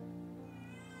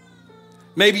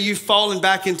 Maybe you've fallen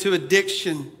back into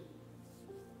addiction.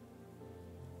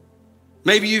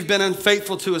 Maybe you've been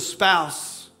unfaithful to a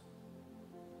spouse.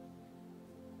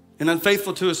 And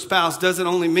unfaithful to a spouse doesn't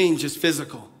only mean just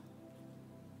physical.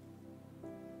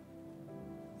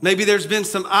 Maybe there's been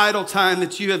some idle time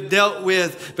that you have dealt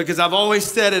with, because I've always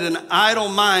said it, an idle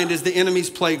mind is the enemy's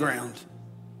playground.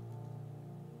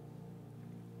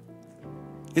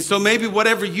 And so maybe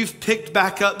whatever you've picked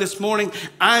back up this morning,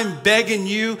 I'm begging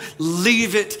you,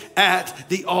 leave it at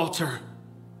the altar.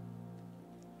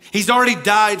 He's already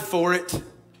died for it.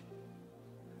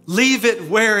 Leave it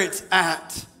where it's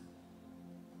at.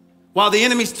 While the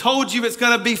enemy's told you it's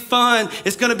going to be fun,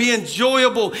 it's going to be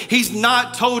enjoyable, he's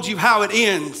not told you how it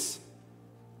ends.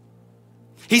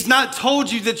 He's not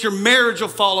told you that your marriage will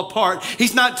fall apart.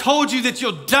 He's not told you that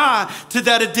you'll die to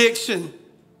that addiction.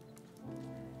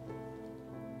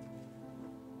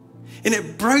 And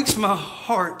it breaks my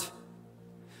heart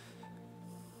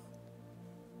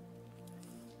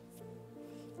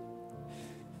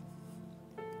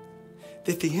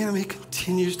that the enemy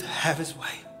continues to have his way.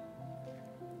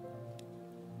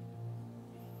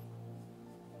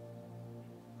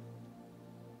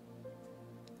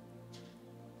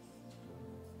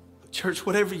 Church,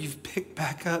 whatever you've picked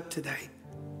back up today,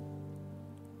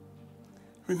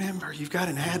 remember, you've got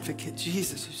an advocate,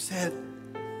 Jesus, who said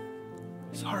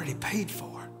it's already paid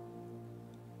for.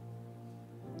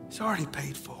 It's already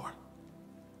paid for.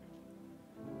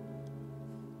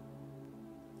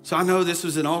 So I know this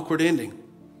was an awkward ending.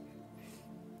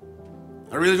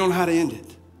 I really don't know how to end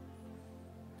it.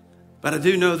 But I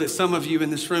do know that some of you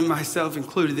in this room, myself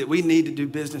included, that we need to do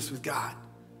business with God.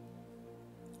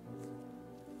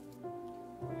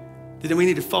 That we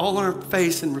need to fall on our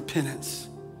face in repentance.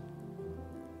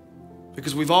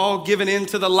 Because we've all given in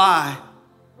to the lie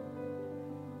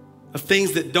of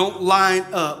things that don't line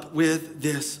up with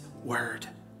this word.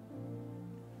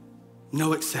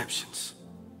 No exceptions.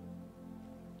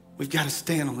 We've got to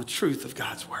stand on the truth of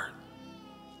God's word.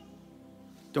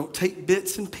 Don't take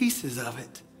bits and pieces of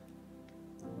it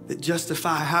that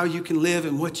justify how you can live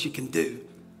and what you can do.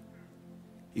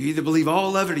 You either believe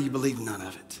all of it or you believe none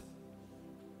of it.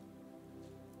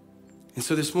 And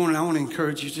so this morning, I want to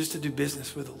encourage you just to do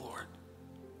business with the Lord.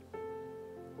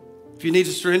 If you need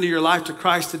to surrender your life to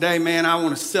Christ today, man, I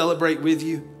want to celebrate with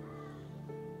you.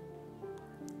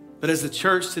 But as a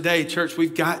church today, church,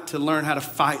 we've got to learn how to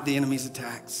fight the enemy's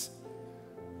attacks.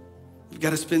 We've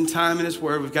got to spend time in his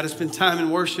word. We've got to spend time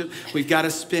in worship. We've got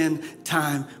to spend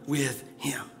time with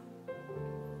him.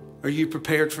 Are you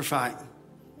prepared for fighting?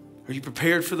 Are you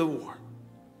prepared for the war?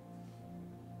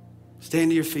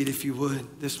 Stand to your feet if you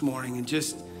would this morning and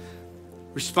just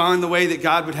respond the way that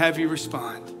God would have you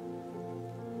respond.